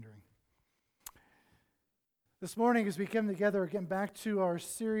This morning, as we come together, getting back to our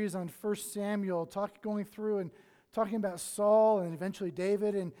series on 1 Samuel, going through and talking about Saul and eventually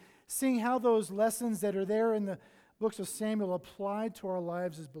David, and seeing how those lessons that are there in the books of Samuel applied to our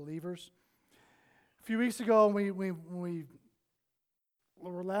lives as believers. A few weeks ago, we were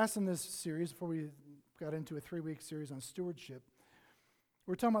last in this series, before we got into a 3-week series on stewardship,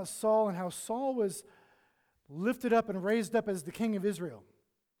 we were talking about Saul and how Saul was lifted up and raised up as the king of Israel.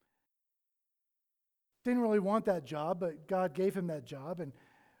 Didn't really want that job, but God gave him that job. And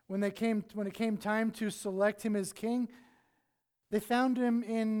when it came time to select him as king, they found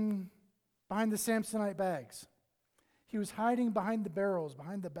him behind the Samsonite bags. He was hiding behind the barrels,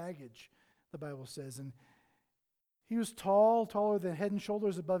 behind the baggage, the Bible says. And he was taller than head and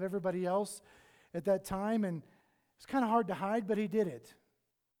shoulders above everybody else at that time. And it's kind of hard to hide, but he did it.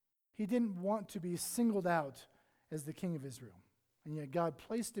 He didn't want to be singled out as the king of Israel. And yet God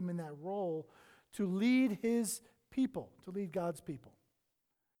placed him in that role to lead his people, to lead God's people.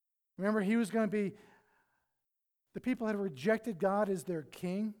 Remember, he was going to be, the people had rejected God as their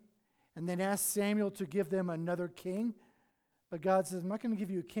king, and then asked Samuel to give them another king. But God says, I'm not going to give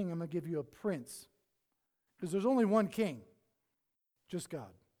you a king, I'm going to give you a prince. Because there's only one king, just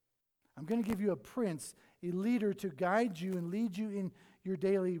God. I'm going to give you a prince, a leader to guide you and lead you in your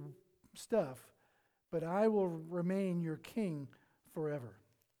daily stuff, but I will remain your king forever.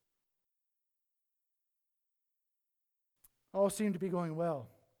 All seemed to be going well,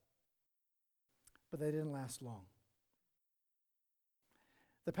 but they didn't last long.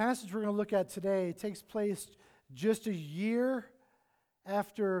 The passage we're going to look at today takes place just a year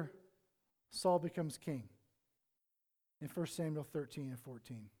after Saul becomes king, in 1 Samuel 13 and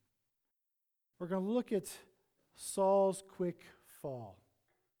 14. We're going to look at Saul's quick fall.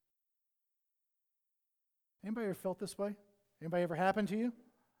 Anybody ever felt this way? Anybody ever happened to you?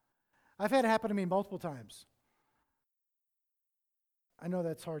 I've had it happen to me multiple times. I know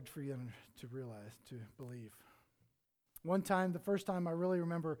that's hard for you to realize, to believe. One time, the first time I really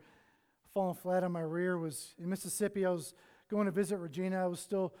remember falling flat on my rear was in Mississippi. I was going to visit Regina.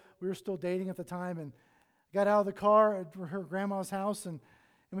 We were still dating at the time, and I got out of the car at her grandma's house, and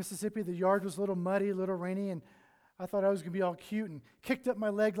in Mississippi, the yard was a little muddy, a little rainy, and I thought I was going to be all cute and kicked up my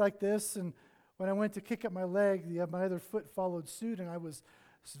leg like this, and when I went to kick up my leg, my other foot followed suit, and I was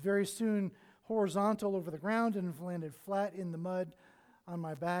very soon horizontal over the ground and landed flat in the mud on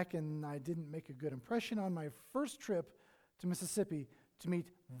my back, and I didn't make a good impression on my first trip to Mississippi to meet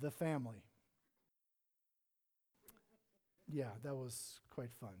the family. Yeah, that was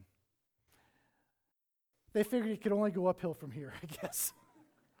quite fun. They figured it could only go uphill from here, I guess.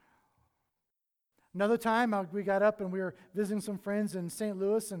 Another time, we got up and we were visiting some friends in St.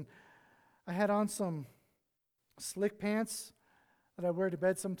 Louis, and I had on some slick pants that I wear to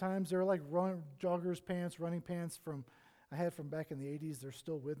bed sometimes. They're like joggers pants, running pants I had from back in the 80s. They're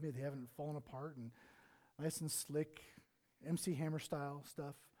still with me. They haven't fallen apart, and nice and slick, MC Hammer style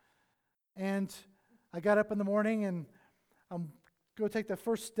stuff. And I got up in the morning, and I'm going to take the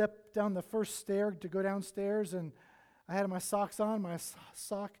first step down the first stair to go downstairs, and I had my socks on. My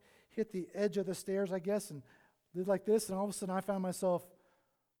sock hit the edge of the stairs, I guess, and did like this, and all of a sudden I found myself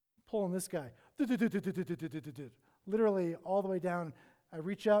pulling this guy. Literally all the way down. I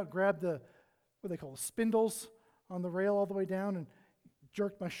reach out, grab what they call spindles on the rail all the way down, and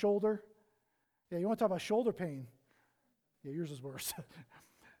jerked my shoulder. Yeah, you want to talk about shoulder pain? Yeah, yours is worse.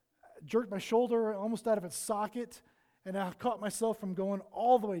 Jerked my shoulder almost out of its socket, and I caught myself from going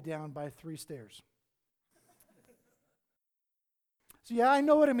all the way down by 3 stairs. So yeah, I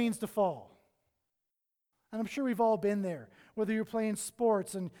know what it means to fall. And I'm sure we've all been there. Whether you're playing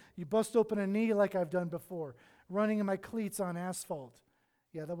sports and you bust open a knee like I've done before, running in my cleats on asphalt.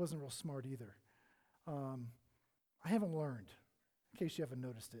 Yeah, that wasn't real smart either. I haven't learned, in case you haven't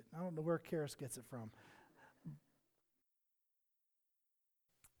noticed it. I don't know where Karis gets it from.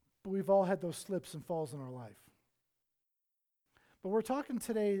 But we've all had those slips and falls in our life. But we're talking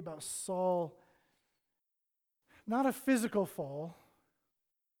today about Saul, not a physical fall,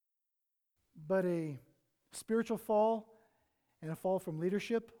 but a spiritual fall and a fall from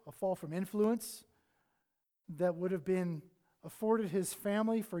leadership, a fall from influence that would have been afforded his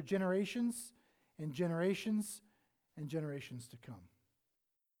family for generations and generations and generations to come.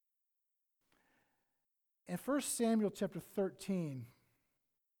 In 1 Samuel chapter 13,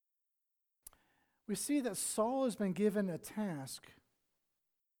 we see that Saul has been given a task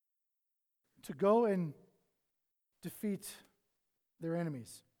to go and defeat their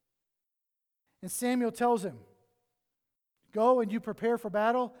enemies. And Samuel tells him, go and you prepare for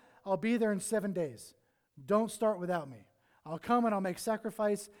battle. I'll be there in 7 days. Don't start without me. I'll come and I'll make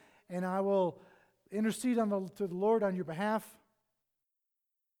sacrifice, and I will intercede to the Lord on your behalf,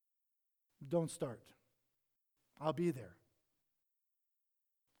 don't start. I'll be there.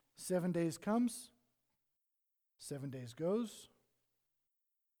 7 days comes, 7 days goes.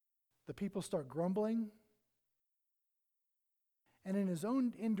 The people start grumbling. And in his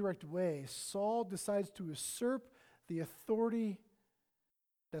own indirect way, Saul decides to usurp the authority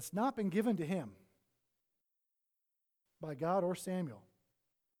that's not been given to him by God or Samuel.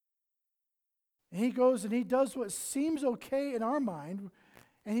 And he goes and he does what seems okay in our mind,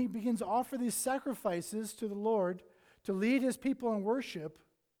 and he begins to offer these sacrifices to the Lord to lead his people in worship.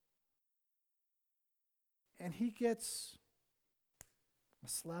 And he gets a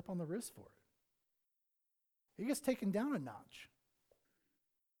slap on the wrist for it. He gets taken down a notch.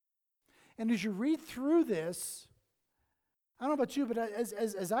 And as you read through this, I don't know about you, but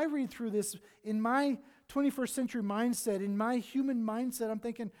as I read through this, in my 21st century mindset, in my human mindset, I'm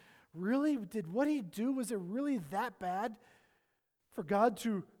thinking, really? Did what he do, was it really that bad for God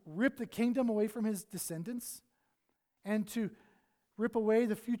to rip the kingdom away from his descendants and to rip away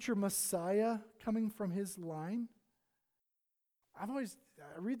the future Messiah coming from his line? I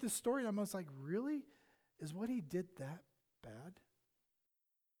read this story and I'm almost like, really? Is what he did that bad?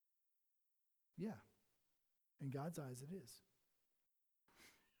 Yeah. In God's eyes, it is.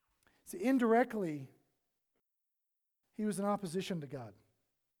 See, indirectly, he was in opposition to God.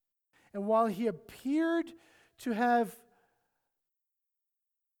 And while he appeared to have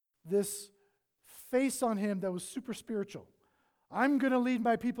this face on him that was super spiritual, I'm going to lead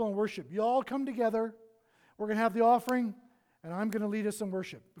my people in worship. You all come together. We're going to have the offering, and I'm going to lead us in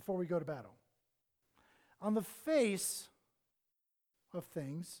worship before we go to battle. On the face of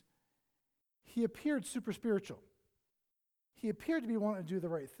things, he appeared super spiritual. He appeared to be wanting to do the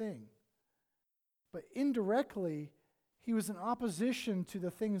right thing. But indirectly, he was in opposition to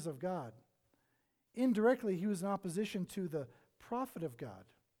the things of God. Indirectly, he was in opposition to the prophet of God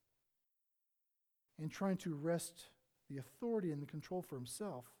and trying to wrest the authority and the control for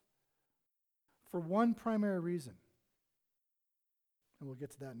himself for one primary reason. And we'll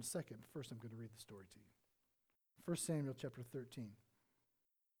get to that in a second. First, I'm going to read the story to you. 1 Samuel chapter 13,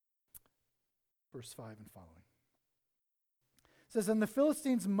 verse 5 and following. It says, and the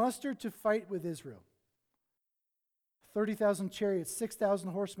Philistines mustered to fight with Israel. 30,000 chariots, 6,000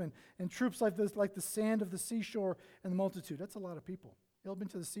 horsemen, and troops like the sand of the seashore and the multitude. That's a lot of people. You ever been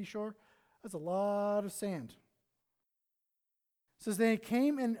to the seashore? That's a lot of sand. It says, they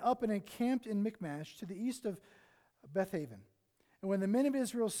came up and encamped in Michmash to the east of Bethaven. And when the men of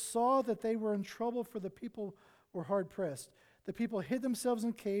Israel saw that they were in trouble, for the people were hard pressed, the people hid themselves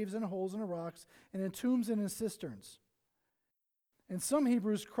in caves and holes in the rocks and in tombs and in cisterns. And some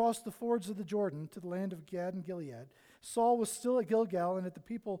Hebrews crossed the fords of the Jordan to the land of Gad and Gilead. Saul was still at Gilgal, and the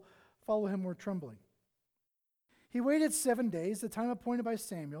people follow him were trembling. He waited 7 days, the time appointed by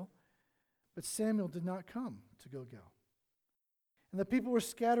Samuel, but Samuel did not come to Gilgal. And the people were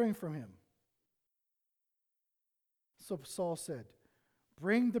scattering from him. So Saul said,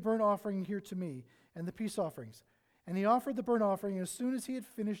 bring the burnt offering here to me, and the peace offerings. And he offered the burnt offering, and as soon as he had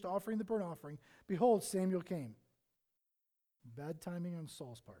finished offering the burnt offering, behold, Samuel came. Bad timing on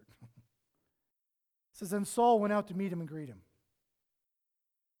Saul's part. It says, then Saul went out to meet him and greet him.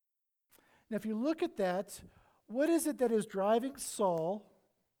 Now, if you look at that, what is it that is driving Saul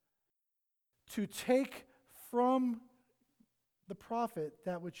to take from the prophet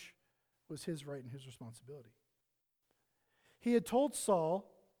that which was his right and his responsibility? He had told Saul,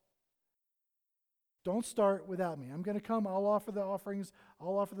 don't start without me. I'm going to come. I'll offer the offerings.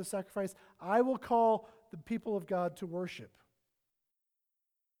 I'll offer the sacrifice. I will call the people of God to worship.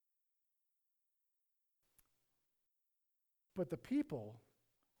 But the people,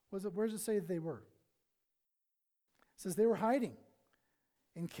 where does it say they were? It says they were hiding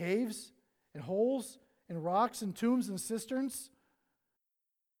in caves, in holes, in rocks, in tombs, and cisterns.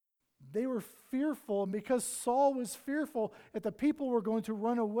 They were fearful, and because Saul was fearful that the people were going to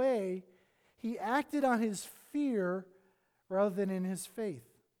run away, he acted on his fear rather than in his faith.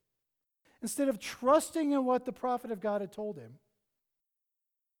 Instead of trusting in what the prophet of God had told him,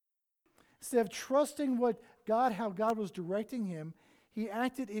 instead of trusting how God was directing him, he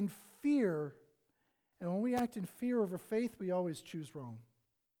acted in fear. And when we act in fear over faith, we always choose wrong.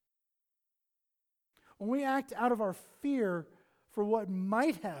 When we act out of our fear for what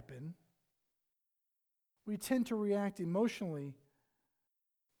might happen, we tend to react emotionally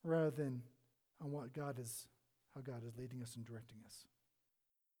rather than on how God is leading us and directing us.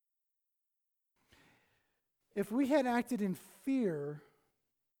 If we had acted in fear,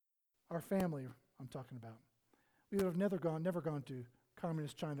 our family, I'm talking about, we would have never gone to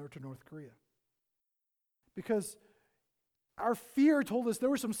communist China or to North Korea. because our fear told us there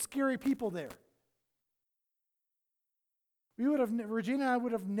were some scary people there. Regina and I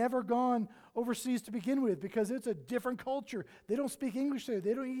would have never gone overseas to begin with because it's a different culture. They don't speak English there.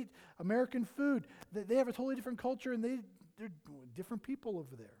 They don't eat American food. They have a totally different culture, and they're different people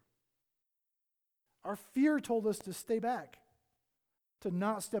over there. Our fear told us to stay back, to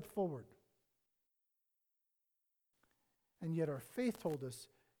not step forward. And yet our faith told us,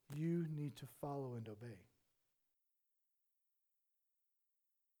 you need to follow and obey.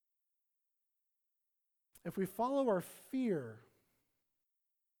 If we follow our fear,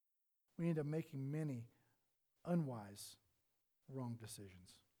 we end up making many unwise, wrong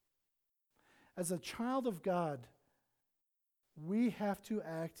decisions. As a child of God, we have to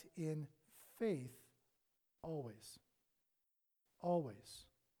act in faith always. Always.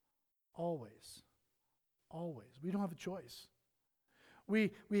 Always. Always. We don't have a choice.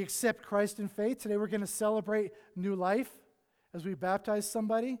 We accept Christ in faith. Today we're going to celebrate new life as we baptize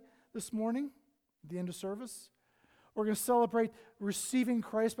somebody this morning. At the end of service, we're going to celebrate receiving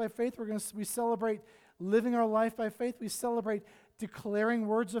Christ by faith. We celebrate living our life by faith. We celebrate declaring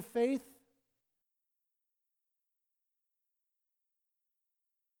words of faith.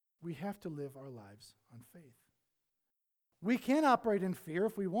 We have to live our lives on faith. We can operate in fear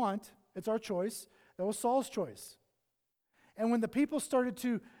if we want. It's our choice. That was Saul's choice. And when the people started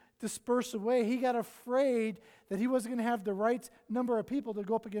to disperse away, he got afraid that he wasn't going to have the right number of people to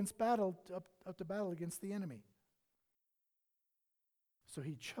go up against battle, up to battle against the enemy. So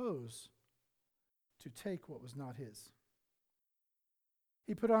he chose to take what was not his.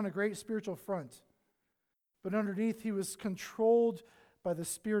 He put on a great spiritual front, but underneath he was controlled by the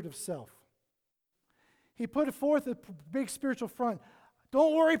spirit of self. He put forth a big spiritual front.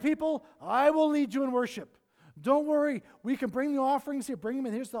 Don't worry, people, I will lead you in worship. Don't worry, we can bring the offerings here, bring them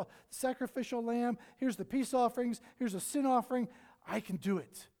in. Here's the sacrificial lamb, here's the peace offerings, here's a sin offering. I can do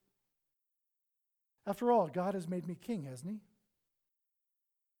it. After all, God has made me king, hasn't he?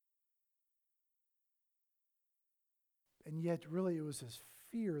 And yet, really, it was his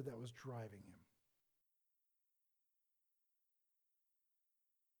fear that was driving him.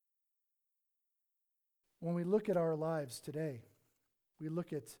 When we look at our lives today, we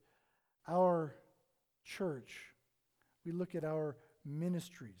look at our church, we look at our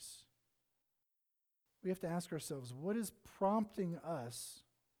ministries, we have to ask ourselves, what is prompting us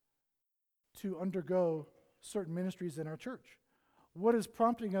to undergo certain ministries in our church? What is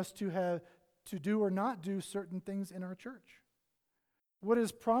prompting us to do or not do certain things in our church? What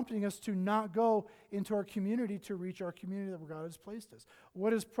is prompting us to not go into our community to reach our community that God has placed us?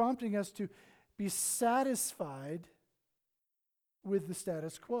 What is prompting us to be satisfied with the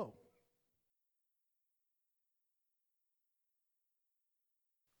status quo?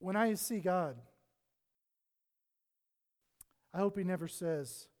 When I see God, I hope he never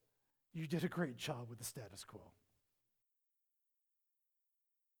says, you did a great job with the status quo.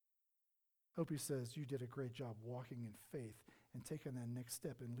 I hope he says, you did a great job walking in faith and taking that next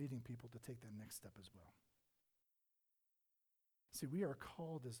step and leading people to take that next step as well. See, we are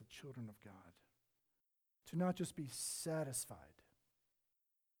called as the children of God to not just be satisfied,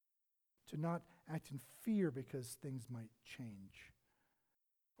 to not act in fear because things might change,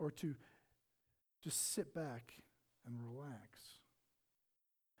 or to just sit back and relax,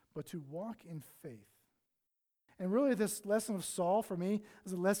 but to walk in faith. And really this lesson of Saul for me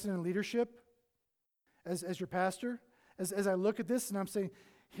is a lesson in leadership as your pastor. As I look at this and I'm saying,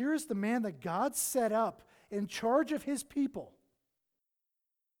 here's the man that God set up in charge of his people.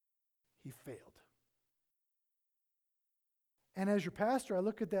 He failed. And as your pastor, I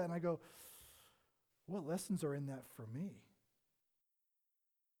look at that and I go, what lessons are in that for me?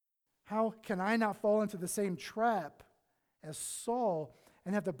 How can I not fall into the same trap as Saul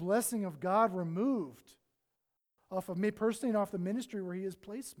and have the blessing of God removed off of me personally and off the ministry where he has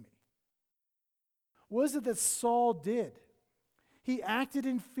placed me? What is it that Saul did? He acted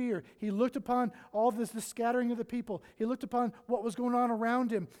in fear. He looked upon all this, the scattering of the people. He looked upon what was going on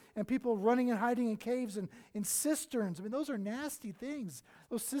around him and people running and hiding in caves and in cisterns. I mean, those are nasty things.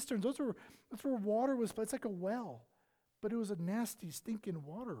 Those cisterns, that's where water was, but it's like a well. But it was a nasty, stinking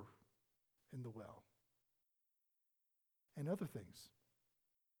water in the well. And other things.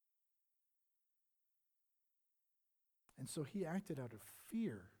 And so he acted out of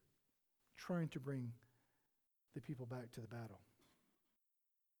fear, trying to bring the people back to the battle.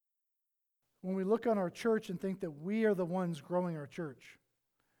 When we look on our church and think that we are the ones growing our church,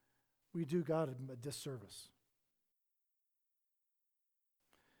 we do God a disservice.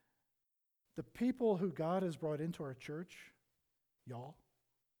 The people who God has brought into our church, y'all,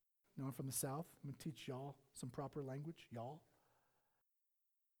 I'm from the South. I'm going to teach y'all some proper language, y'all.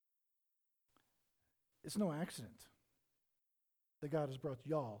 It's no accident that God has brought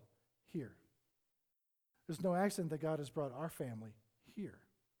y'all here. There's no accident that God has brought our family here.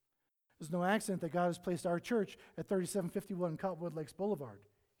 There's no accident that God has placed our church at 3751 Cottonwood Lakes Boulevard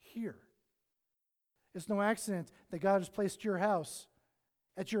here. It's no accident that God has placed your house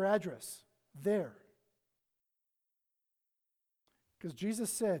at your address there. Because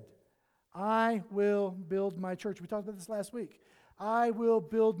Jesus said, I will build my church. We talked about this last week. I will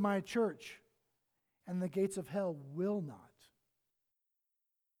build my church, and the gates of hell will not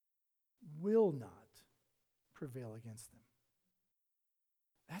prevail against them.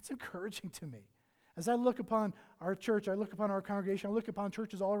 That's encouraging to me. As I look upon our church, I look upon our congregation, I look upon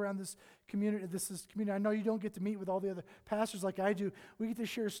churches all around this community. I know you don't get to meet with all the other pastors like I do. We get to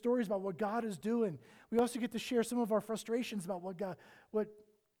share stories about what God is doing. We also get to share some of our frustrations about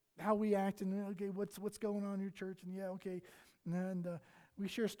how we act, and okay, what's going on in your church, and okay, and we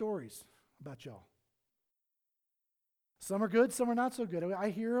share stories about y'all. Some are good, some are not so good. I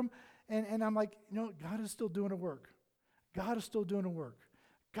hear them, and I'm like, God is still doing a work. God is still doing a work.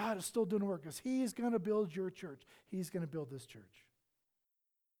 God is still doing a work because He's going to build your church. He's going to build this church.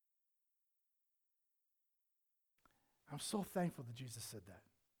 I'm so thankful that Jesus said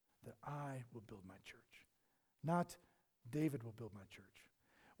that I will build my church, not David will build my church.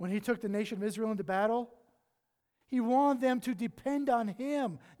 When he took the nation of Israel into battle, he wanted them to depend on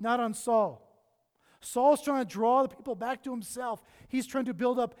him, not on Saul. Saul's trying to draw the people back to himself. He's trying to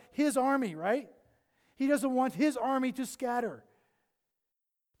build up his army, right? He doesn't want his army to scatter.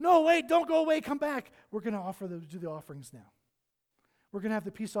 No, wait, don't go away, come back. We're going to do the offerings now. We're going to have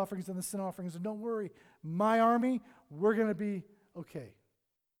the peace offerings and the sin offerings, and don't worry, my army, we're going to be okay.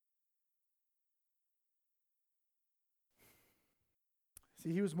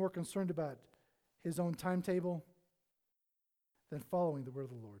 See, he was more concerned about his own timetable than following the word of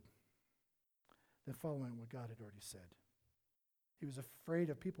the Lord, than following what God had already said. He was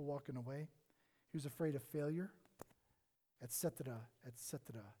afraid of people walking away. He was afraid of failure, etc.,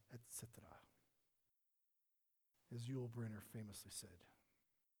 etc., etc., as Yul Brynner famously said,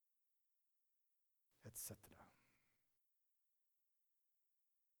 etc.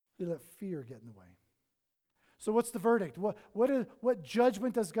 He let fear get in the way. So what's the verdict? What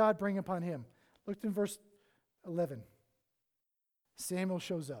judgment does God bring upon him? Look in verse 11. Samuel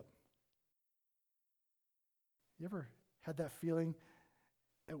shows up. You ever had that feeling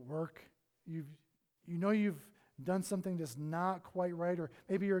at work? You've done something that's not quite right, or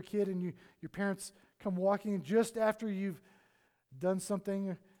maybe you're a kid and your parents come walking in just after you've done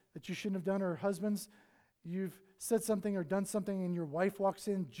something that you shouldn't have done, or husbands, you've said something or done something and your wife walks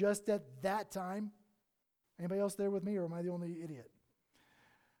in just at that time. Anybody else there with me, or am I the only idiot?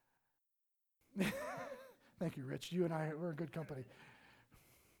 Thank you, Rich. You and I, we're in good company.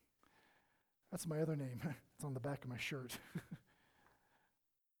 That's my other name. It's on the back of my shirt.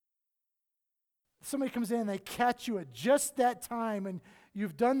 Somebody comes in and they catch you at just that time, and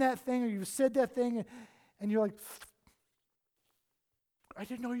you've done that thing or you've said that thing, and you're like, I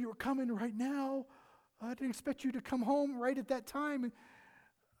didn't know you were coming right now. I didn't expect you to come home right at that time. And,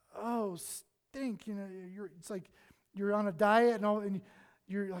 oh, stink. It's like you're on a diet and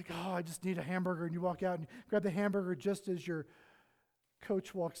you're like, oh, I just need a hamburger, and you walk out and grab the hamburger just as your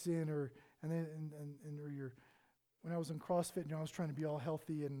coach walks in, or you're. When I was in CrossFit, I was trying to be all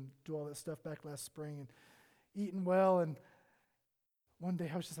healthy and do all that stuff back last spring and eating well. And one day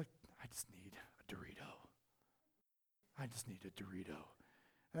I was just like, I just need a Dorito. I just need a Dorito.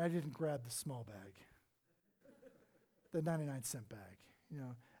 And I didn't grab the small bag, the 99-cent bag.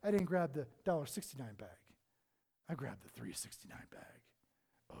 I didn't grab the $1.69 bag. I grabbed the $3.69 bag.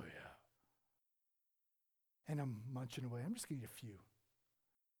 Oh, yeah. And I'm munching away. I'm just going to eat a few.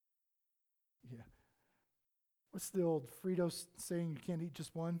 Yeah. What's the old Frito saying, you can't eat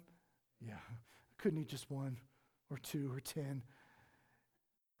just one? Yeah, I couldn't eat just one or two or 10.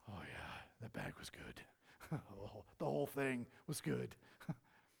 Oh yeah, that bag was good. The whole thing was good.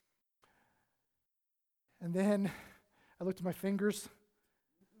 And then I looked at my fingers.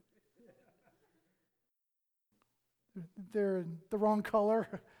 They're the wrong color.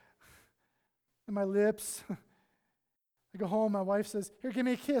 And my lips. I go home, my wife says, here, give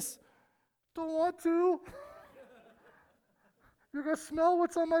me a kiss. Don't want to. You're going to smell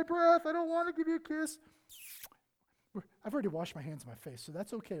what's on my breath. I don't want to give you a kiss. I've already washed my hands and my face, so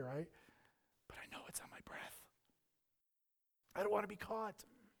that's okay, right? But I know it's on my breath. I don't want to be caught.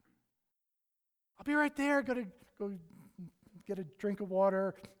 I'll be right there. Go get a drink of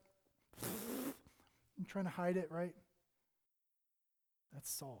water. I'm trying to hide it, right?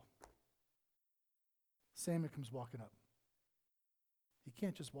 That's Saul. Samuel comes walking up. He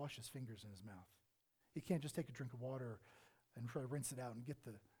can't just wash his fingers in his mouth. He can't just take a drink of water and try to rinse it out and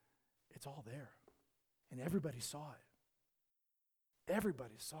it's all there. And everybody saw it.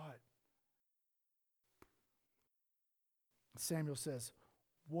 Everybody saw it. Samuel says,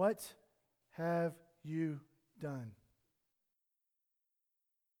 "What have you done?"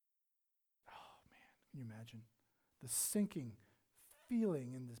 Oh, man, can you imagine the sinking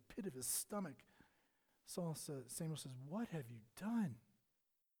feeling in the pit of his stomach? Samuel says, "What have you done?"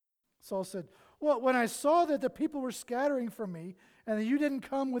 Saul said, "Well, when I saw that the people were scattering from me, and that you didn't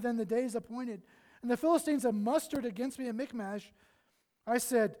come within the days appointed, and the Philistines had mustered against me at Michmash, I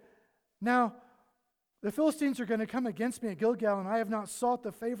said, now the Philistines are going to come against me at Gilgal, and I have not sought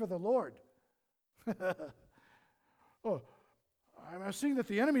the favor of the Lord." Oh, I'm seeing that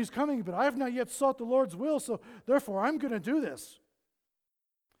the enemy is coming, but I have not yet sought the Lord's will, so therefore I'm going to do this.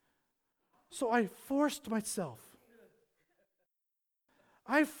 So I forced myself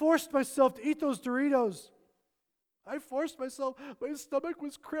to eat those Doritos. I forced myself. My stomach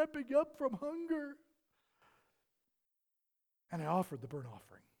was cramping up from hunger. And I offered the burnt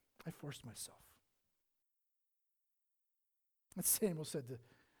offering. I forced myself. And Samuel said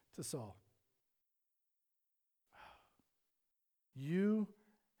to Saul, "You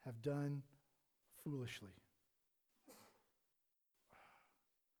have done foolishly."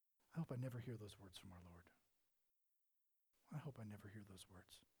 I hope I never hear those words from our Lord. I hope I never hear those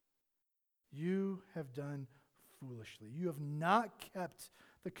words. You have done foolishly. You have not kept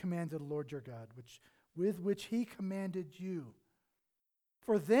the command of the Lord your God, with which he commanded you.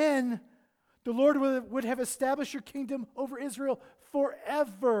 For then the Lord would have established your kingdom over Israel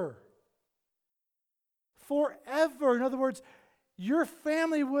forever. Forever. In other words, your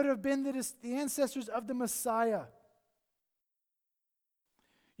family would have been the ancestors of the Messiah.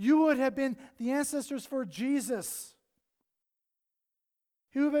 You would have been the ancestors for Jesus.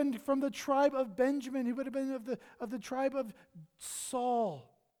 He would have been from the tribe of Benjamin. He would have been of the tribe of Saul.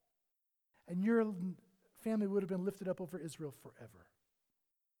 And your family would have been lifted up over Israel forever.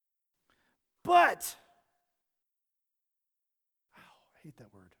 But, I hate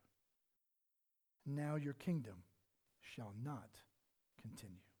that word. Now your kingdom shall not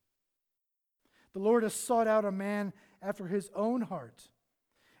continue. The Lord has sought out a man after his own heart.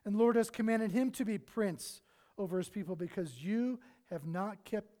 And the Lord has commanded him to be prince over his people, because you have not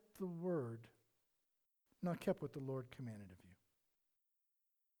kept the word, not kept what the Lord commanded of you.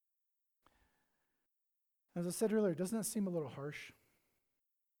 As I said earlier, doesn't that seem a little harsh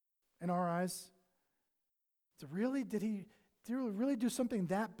in our eyes? Did he really do something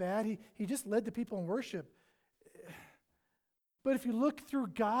that bad? He just led the people in worship. But if you look through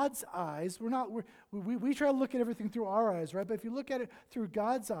God's eyes, we try to look at everything through our eyes, right? But if you look at it through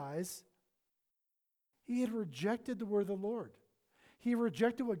God's eyes, he had rejected the word of the Lord. He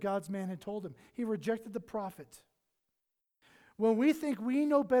rejected what God's man had told him. He rejected the prophet. When we think we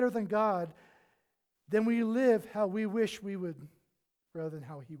know better than God, then we live how we wish we would rather than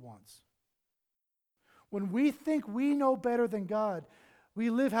how he wants. When we think we know better than God,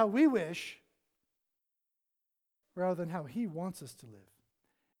 we live how we wish rather than how he wants us to live.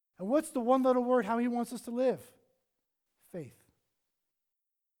 And what's the one little word how he wants us to live? Faith.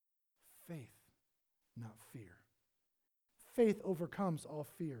 Faith, not fear. Faith overcomes all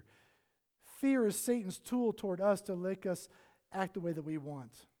fear. Fear is Satan's tool toward us to make us act the way that we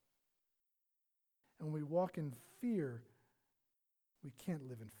want. And when we walk in fear, we can't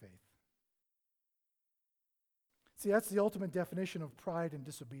live in faith. See, that's the ultimate definition of pride and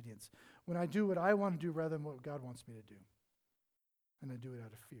disobedience. When I do what I want to do rather than what God wants me to do. And I do it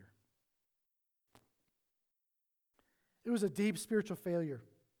out of fear. It was a deep spiritual failure.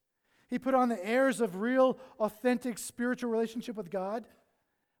 He put on the airs of real, authentic spiritual relationship with God,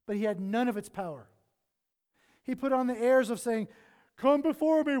 but he had none of its power. He put on the airs of saying, "Come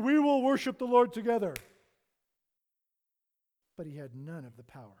before me, we will worship the Lord together." But he had none of the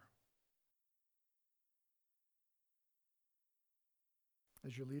power.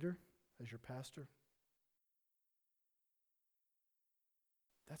 As your leader, as your pastor,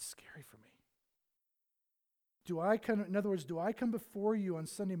 that's scary for me. In other words, do I come before you on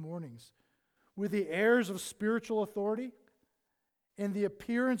Sunday mornings with the airs of spiritual authority and the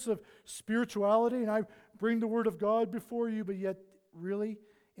appearance of spirituality, and I bring the word of God before you, but yet really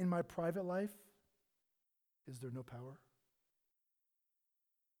in my private life, is there no power?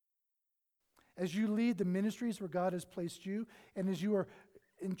 As you lead the ministries where God has placed you, and as you are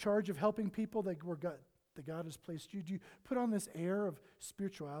in charge of helping people that God has placed you, do you put on this air of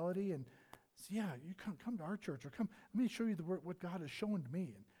spirituality and say, "Yeah, you come to our church, or come, let me show you the word, what God has shown to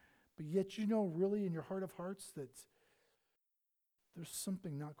me." but yet you know really in your heart of hearts that there's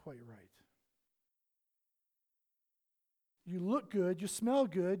something not quite right. You look good, you smell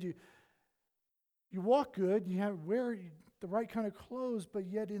good, you walk good, you wear the right kind of clothes, but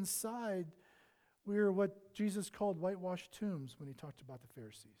yet inside we're what Jesus called whitewashed tombs when he talked about the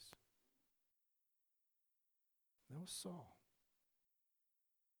Pharisees. That was Saul.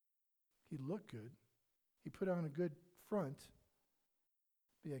 He looked good. He put on a good front.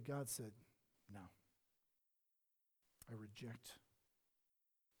 But yet God said, no. I reject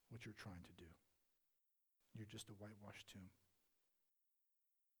what you're trying to do. You're just a whitewashed tomb.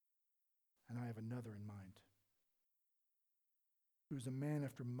 And I have another in mind, who's a man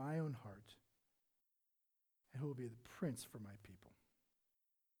after my own heart, and who will be the prince for my people.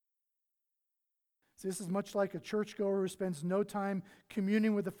 See, this is much like a churchgoer who spends no time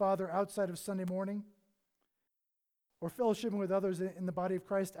communing with the Father outside of Sunday morning, or fellowshipping with others in the body of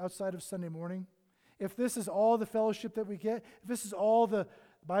Christ outside of Sunday morning. If this is all the fellowship that we get, if this is all the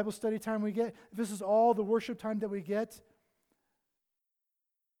Bible study time we get, if this is all the worship time that we get,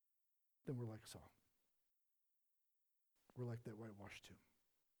 then we're like Saul. We're like that whitewashed tomb.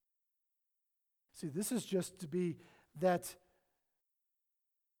 See, this is just to be that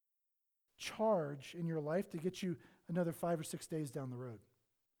charge in your life to get you another 5 or 6 days down the road.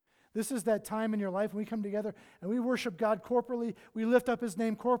 This is that time in your life when we come together and we worship God corporately. We lift up his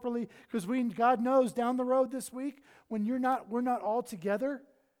name corporately because God knows down the road this week when we're not all together,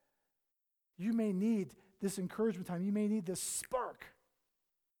 you may need this encouragement time. You may need this spark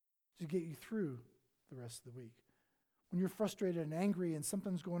to get you through the rest of the week. When you're frustrated and angry and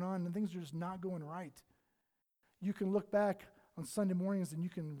something's going on and things are just not going right, you can look back on Sunday mornings and you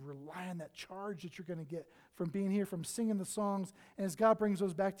can rely on that charge that you're going to get from being here, from singing the songs. And as God brings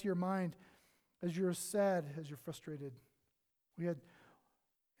those back to your mind, as you're sad, as you're frustrated. We had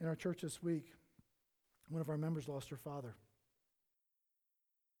in our church this week, one of our members lost her father.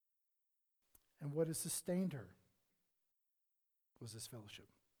 And what has sustained her was this fellowship.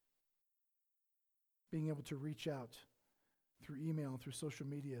 Being able to reach out through email and through social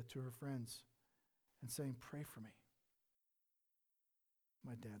media to her friends and saying, pray for me.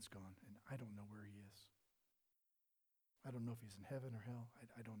 My dad's gone, and I don't know where he is. I don't know if he's in heaven or hell.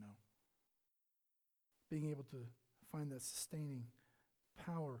 I don't know. Being able to find that sustaining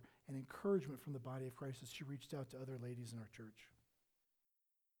power and encouragement from the body of Christ as she reached out to other ladies in our church.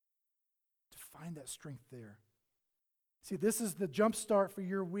 To find that strength there. See, this is the jump start for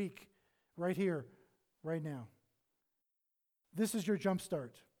your week right here, right now. This is your jump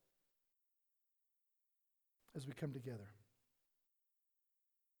start as we come together.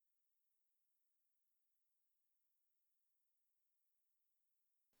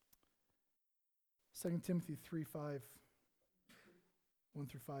 2 Timothy 3:5, 1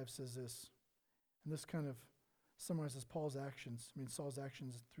 through 5 says this, and this kind of summarizes Saul's actions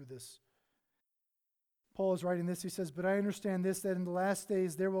through this. Paul is writing this, he says, but I understand this, that in the last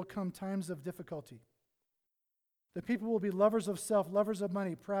days there will come times of difficulty. The people will be lovers of self, lovers of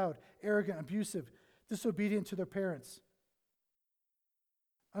money, proud, arrogant, abusive, disobedient to their parents,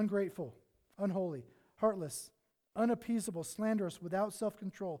 ungrateful, unholy, heartless, unappeasable, slanderous, without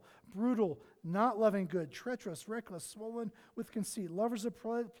self-control, brutal, not loving good, treacherous, reckless, swollen with conceit, lovers of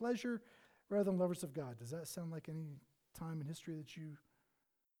pleasure rather than lovers of God. Does that sound like any time in history that you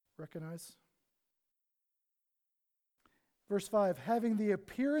recognize? Verse 5, having the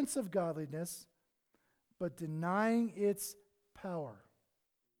appearance of godliness, but denying its power.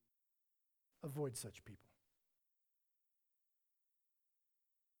 Avoid such people.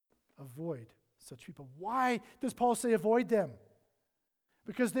 Avoid such people. Why does Paul say avoid them?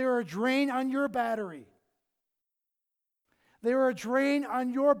 Because they are a drain on your battery. They are a drain on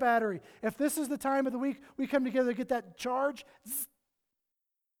your battery. If this is the time of the week we come together to get that charge,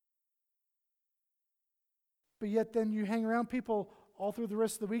 but yet then you hang around people all through the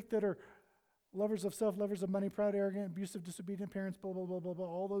rest of the week that are lovers of self, lovers of money, proud, arrogant, abusive, disobedient parents, blah, blah, blah, blah, blah,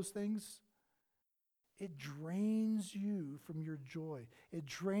 all those things. It drains you from your joy. It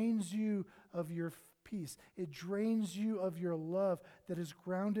drains you of your peace. It drains you of your love that is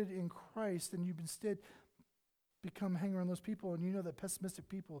grounded in Christ, and you've instead become hanging around those people, and you know that pessimistic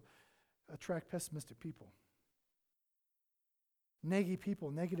people attract pessimistic people. Neggy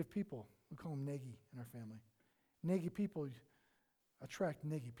people, negative people. We call them neggy in our family. Neggy people attract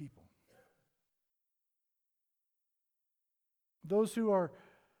neggy people. Those who are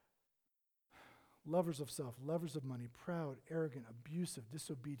lovers of self, lovers of money, proud, arrogant, abusive,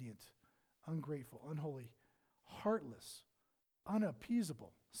 disobedient, ungrateful, unholy, heartless,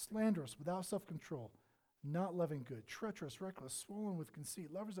 unappeasable, slanderous, without self-control, not loving good, treacherous, reckless, swollen with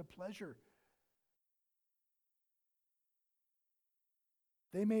conceit, lovers of pleasure.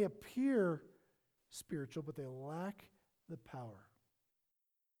 They may appear spiritual, but they lack the power.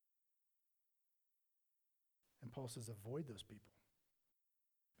 And Paul says, avoid those people,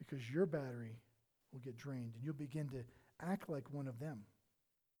 because your battery will get drained and you'll begin to act like one of them.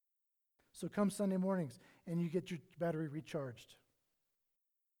 So come Sunday mornings and you get your battery recharged.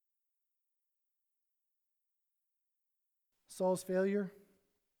 Saul's failure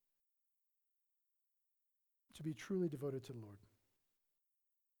to be truly devoted to the Lord.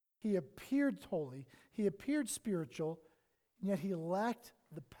 He appeared holy, he appeared spiritual, and yet he lacked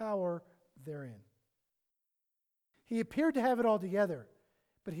the power therein. He appeared to have it all together,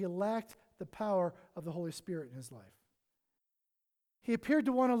 but he lacked the power of the Holy Spirit in his life. He appeared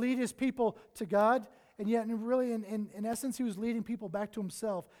to want to lead his people to God, and yet in essence, he was leading people back to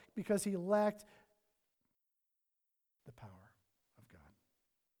himself because he lacked the power of God.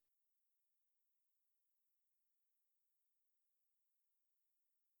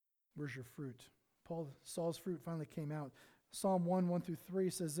 Where's your fruit? Saul's fruit finally came out. Psalm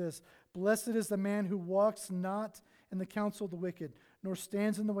 1:1-3 says this, "Blessed is the man who walks not in the counsel of the wicked, nor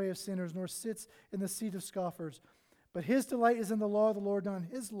stands in the way of sinners, nor sits in the seat of scoffers. But his delight is in the law of the Lord, and on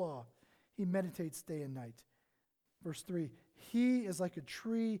his law he meditates day and night." Verse 3, "He is like a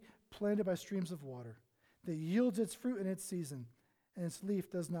tree planted by streams of water, that yields its fruit in its season, and its leaf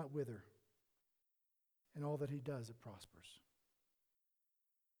does not wither. And all that he does, it prospers."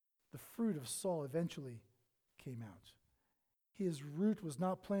 The fruit of Saul eventually came out. His root was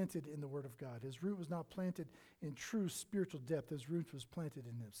not planted in the Word of God. His root was not planted in true spiritual depth. His root was planted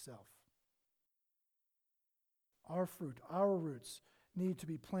in himself. Our fruit, our roots need to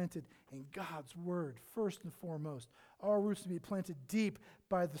be planted in God's Word first and foremost. Our roots need to be planted deep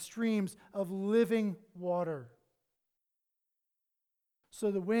by the streams of living water.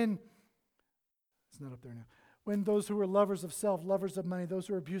 So that it's not up there now, when those who are lovers of self, lovers of money, those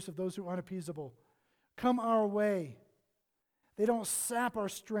who are abusive, those who are unappeasable, come our way, they don't sap our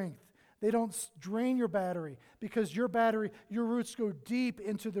strength. They don't drain your battery, because your roots go deep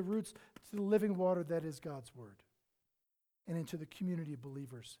into the living water that is God's Word, and into the community of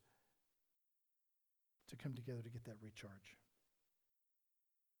believers to come together to get that recharge.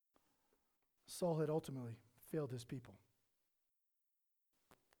 Saul had ultimately failed his people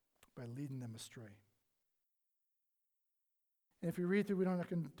by leading them astray. And if you read through, we're not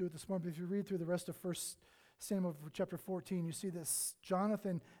going to do it this morning, but if you read through the rest of 1 Samuel chapter 14, you see that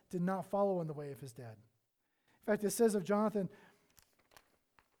Jonathan did not follow in the way of his dad. In fact, it says of Jonathan,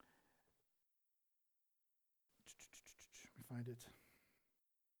 let me find it.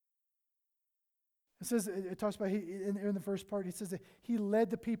 It says, it talks about, in the first part, he says that he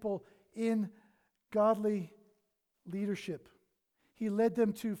led the people in godly leadership. He led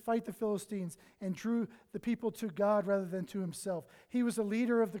them to fight the Philistines and drew the people to God rather than to himself. He was the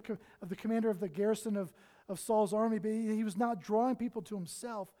leader of the commander of the garrison of Saul's army, but he was not drawing people to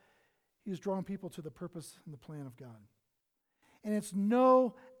himself. He was drawing people to the purpose and the plan of God. And it's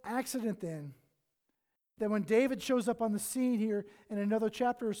no accident then that when David shows up on the scene here in another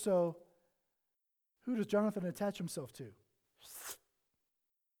chapter or so, who does Jonathan attach himself to?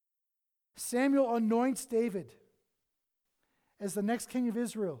 Samuel anoints David as the next king of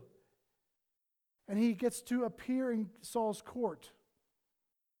Israel. And he gets to appear in Saul's court.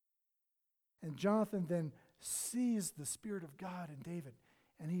 And Jonathan then sees the Spirit of God in David,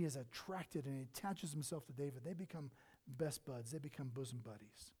 and he is attracted and he attaches himself to David. They become best buds. They become bosom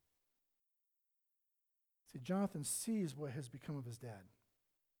buddies. See, Jonathan sees what has become of his dad,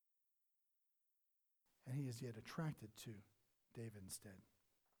 and he is yet attracted to David instead.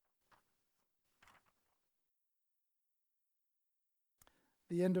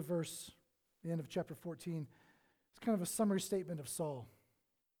 The end of chapter 14, it's kind of a summary statement of Saul.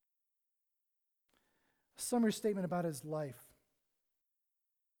 A summary statement about his life.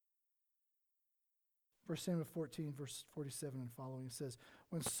 1 Samuel 14, verse 47 and following, it says,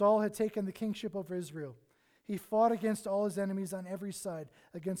 "When Saul had taken the kingship over Israel, he fought against all his enemies on every side,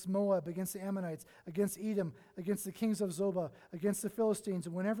 against Moab, against the Ammonites, against Edom, against the kings of Zobah, against the Philistines.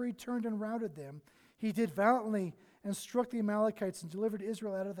 And whenever he turned and routed them, he did valiantly and struck the Amalekites and delivered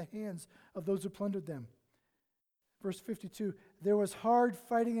Israel out of the hands of those who plundered them." Verse 52, "There was hard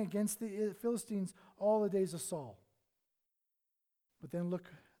fighting against the Philistines all the days of Saul." But then look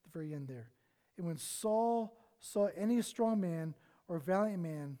at the very end there. "And when Saul saw any strong man or valiant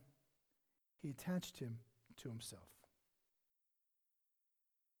man, he attached him to himself."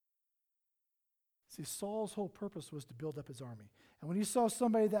 See, Saul's whole purpose was to build up his army. And when he saw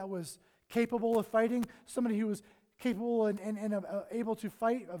somebody that was capable of fighting, somebody who was capable and able to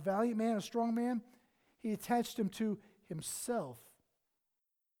fight, a valiant man, a strong man. He attached him to himself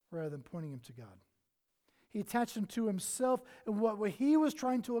rather than pointing him to God. He attached him to himself and what he was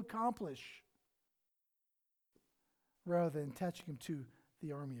trying to accomplish rather than attaching him to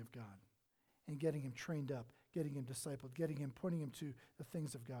the army of God and getting him trained up, getting him discipled, pointing him to the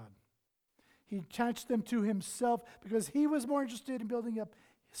things of God. He attached them to himself because he was more interested in building up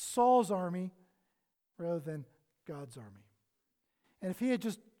Saul's army rather than God's army. And if he had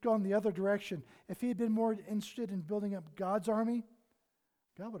just gone the other direction, if he had been more interested in building up God's army,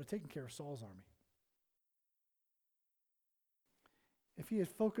 God would have taken care of Saul's army. If he had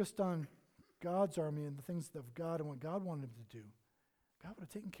focused on God's army and the things of God and what God wanted him to do, God would have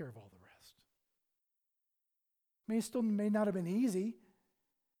taken care of all the rest. It still may not have been easy,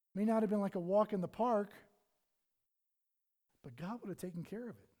 may not have been like a walk in the park, but God would have taken care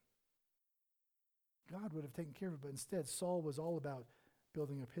of it. God would have taken care of it, but instead Saul was all about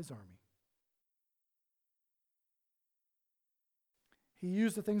building up his army. He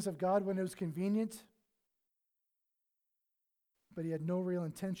used the things of God when it was convenient, but he had no real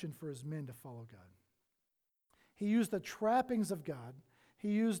intention for his men to follow God. He used the trappings of God. He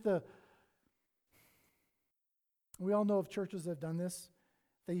used we all know of churches that have done this.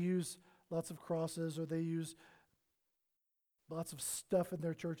 They use lots of crosses, or they use lots of stuff in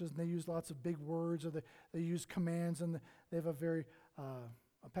their churches, and they use lots of big words, or they use commands, and they have a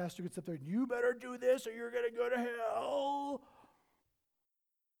pastor gets up there, you better do this or you're going to go to hell.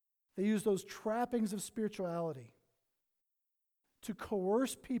 They use those trappings of spirituality to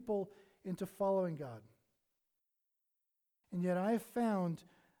coerce people into following God. And yet I have found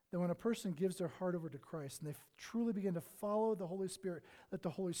that when a person gives their heart over to Christ and they truly begin to follow the Holy Spirit, let the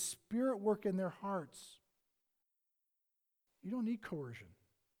Holy Spirit work in their hearts, you don't need coercion.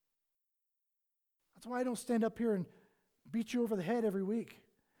 That's why I don't stand up here and beat you over the head every week.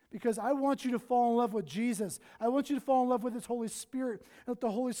 Because I want you to fall in love with Jesus. I want you to fall in love with His Holy Spirit. And let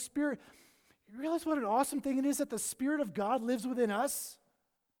the Holy Spirit, you realize what an awesome thing it is that the Spirit of God lives within us?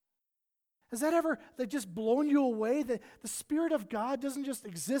 Has that ever just blown you away? That the Spirit of God doesn't just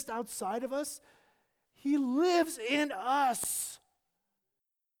exist outside of us. He lives in us.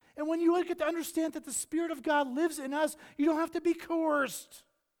 And when you get to understand that the Spirit of God lives in us, you don't have to be coerced.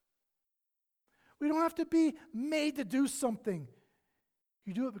 We don't have to be made to do something.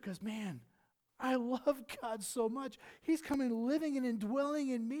 You do it because, man, I love God so much. He's coming, living and indwelling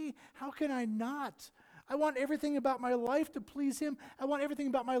in me. How can I not? I want everything about my life to please Him. I want everything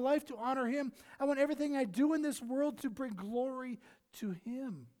about my life to honor Him. I want everything I do in this world to bring glory to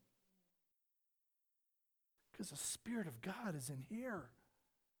Him. Because the Spirit of God is in here.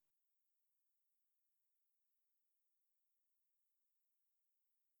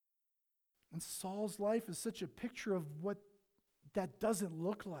 And Saul's life is such a picture of what that doesn't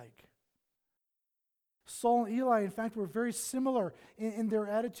look like. Saul and Eli, in fact, were very similar in their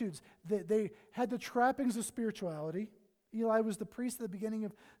attitudes. They had the trappings of spirituality. Eli was the priest at the beginning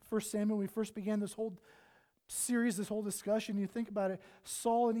of 1 Samuel. When we first began this whole series, this whole discussion. You think about it,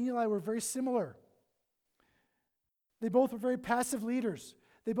 Saul and Eli were very similar. They both were very passive leaders.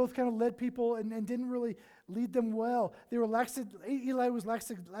 They both kind of led people and didn't really lead them well. They were Eli was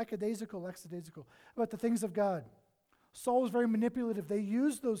lackadaisical about the things of God. Saul was very manipulative. They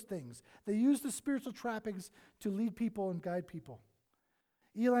used those things. They used the spiritual trappings to lead people and guide people.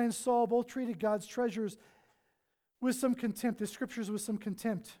 Eli and Saul both treated God's treasures with some contempt, the scriptures with some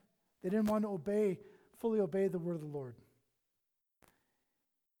contempt. They didn't want to fully obey the word of the Lord.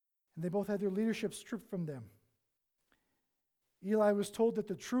 And they both had their leadership stripped from them. Eli was told that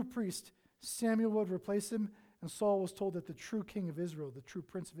the true priest, Samuel, would replace him, and Saul was told that the true king of Israel, the true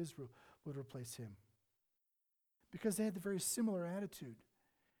prince of Israel, would replace him. Because they had the very similar attitude.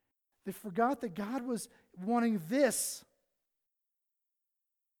 They forgot that God was wanting this.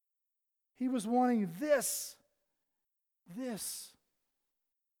 He was wanting this,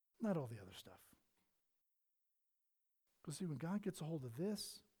 not all the other stuff. Because see, when God gets a hold of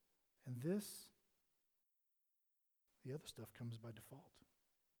this and this, the other stuff comes by default.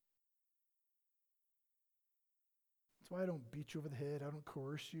 That's why I don't beat you over the head. I don't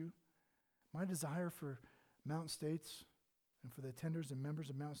coerce you. My desire for Mountain States and for the attenders and members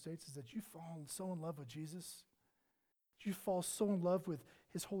of Mountain States is that you fall so in love with Jesus. You fall so in love with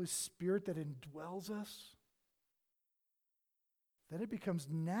His Holy Spirit that indwells us, that it becomes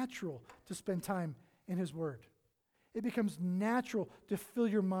natural to spend time in His Word. It becomes natural to fill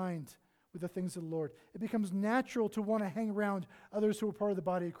your mind with the things of the Lord. It becomes natural to want to hang around others who are part of the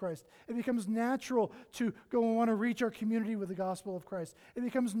body of Christ. It becomes natural to go and want to reach our community with the gospel of Christ. It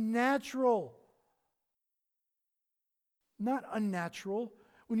becomes natural, not unnatural.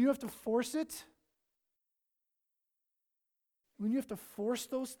 When you have to force it, when you have to force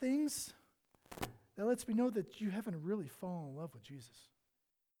those things, that lets me know that you haven't really fallen in love with Jesus.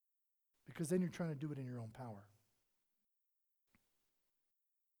 Because then you're trying to do it in your own power.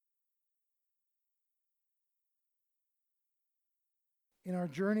 In our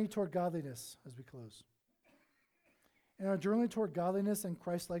journey toward godliness, as we close, in our journey toward godliness and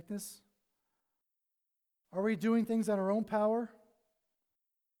Christ-likeness, are we doing things on our own power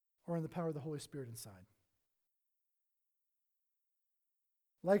or in the power of the Holy Spirit inside?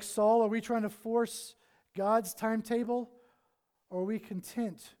 Like Saul, are we trying to force God's timetable, or are we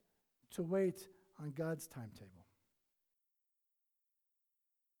content to wait on God's timetable?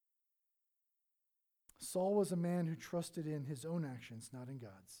 Saul was a man who trusted in his own actions, not in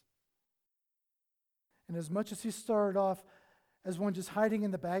God's. And as much as he started off as one just hiding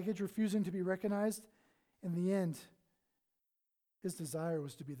in the baggage, refusing to be recognized, in the end, his desire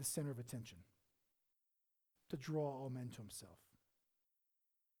was to be the center of attention, to draw all men to himself.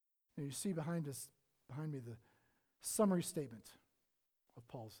 Now you see behind me, the summary statement of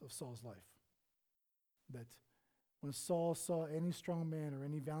Saul's life. That when Saul saw any strong man or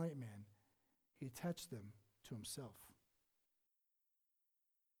any valiant man, he attached them to himself.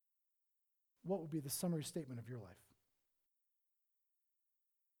 What would be the summary statement of your life?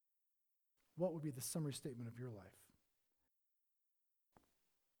 What would be the summary statement of your life?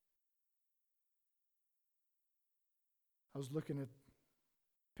 I was looking at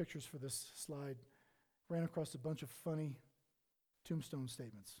pictures for this slide, ran across a bunch of funny tombstone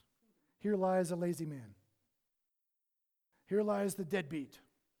statements. Here lies a lazy man. Here lies the deadbeat.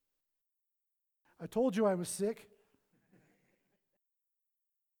 I told you I was sick.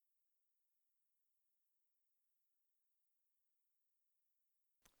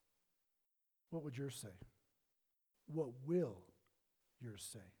 What would yours say? What will yours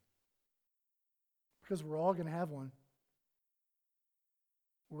say? Because we're all going to have one.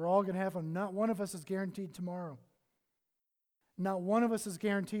 We're all going to have one. Not one of us is guaranteed tomorrow. Not one of us is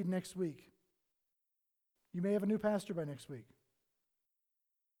guaranteed next week. You may have a new pastor by next week.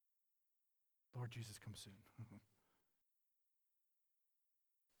 Lord Jesus, come soon.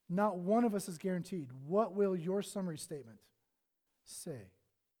 Not one of us is guaranteed. What will your summary statement say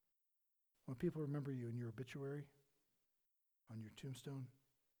when people remember you in your obituary, on your tombstone?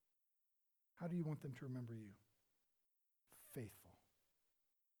 How do you want them to remember you? Faithful,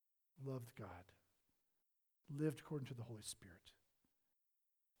 loved God, lived according to the Holy Spirit,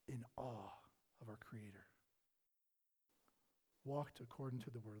 in awe of our Creator, walked according to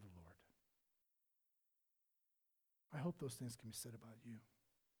the word of the Lord. I hope those things can be said about you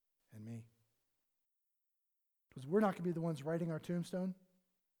and me. Because we're not going to be the ones writing our tombstone,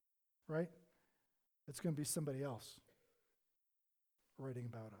 right? It's going to be somebody else writing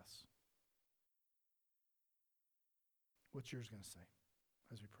about us. What's yours going to say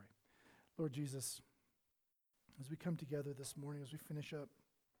as we pray? Lord Jesus, as we come together this morning, as we finish up,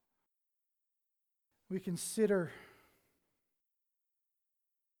 we consider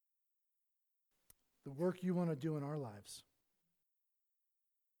the work you want to do in our lives.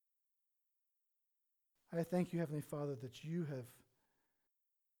 I thank you, Heavenly Father, that you have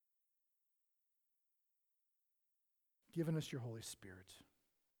given us your Holy Spirit,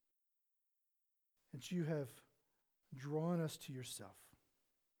 that you have drawn us to yourself.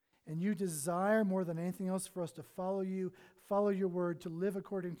 And you desire more than anything else for us to follow you, follow your word, to live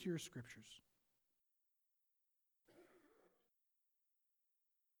according to your scriptures.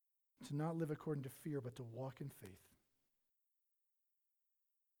 To not live according to fear, but to walk in faith.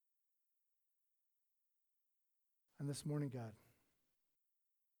 And this morning, God,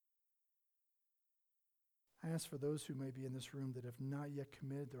 I ask for those who may be in this room that have not yet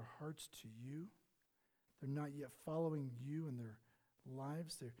committed their hearts to you. They're not yet following you in their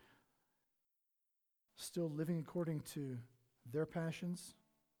lives. They're still living according to their passions,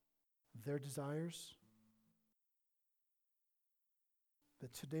 their desires.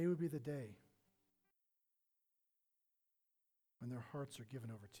 That today would be the day when their hearts are given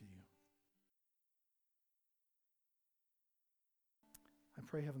over to you. I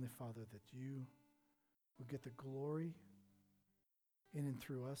pray, Heavenly Father, that you will get the glory in and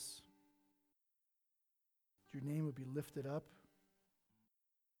through us. Your name would be lifted up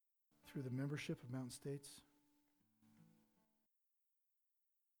through the membership of Mountain States,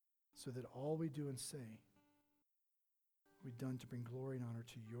 so that all we do and say will be done to bring glory and honor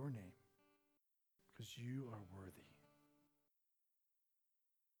to your name. because you are worthy.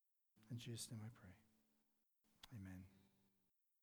 In Jesus' name I pray.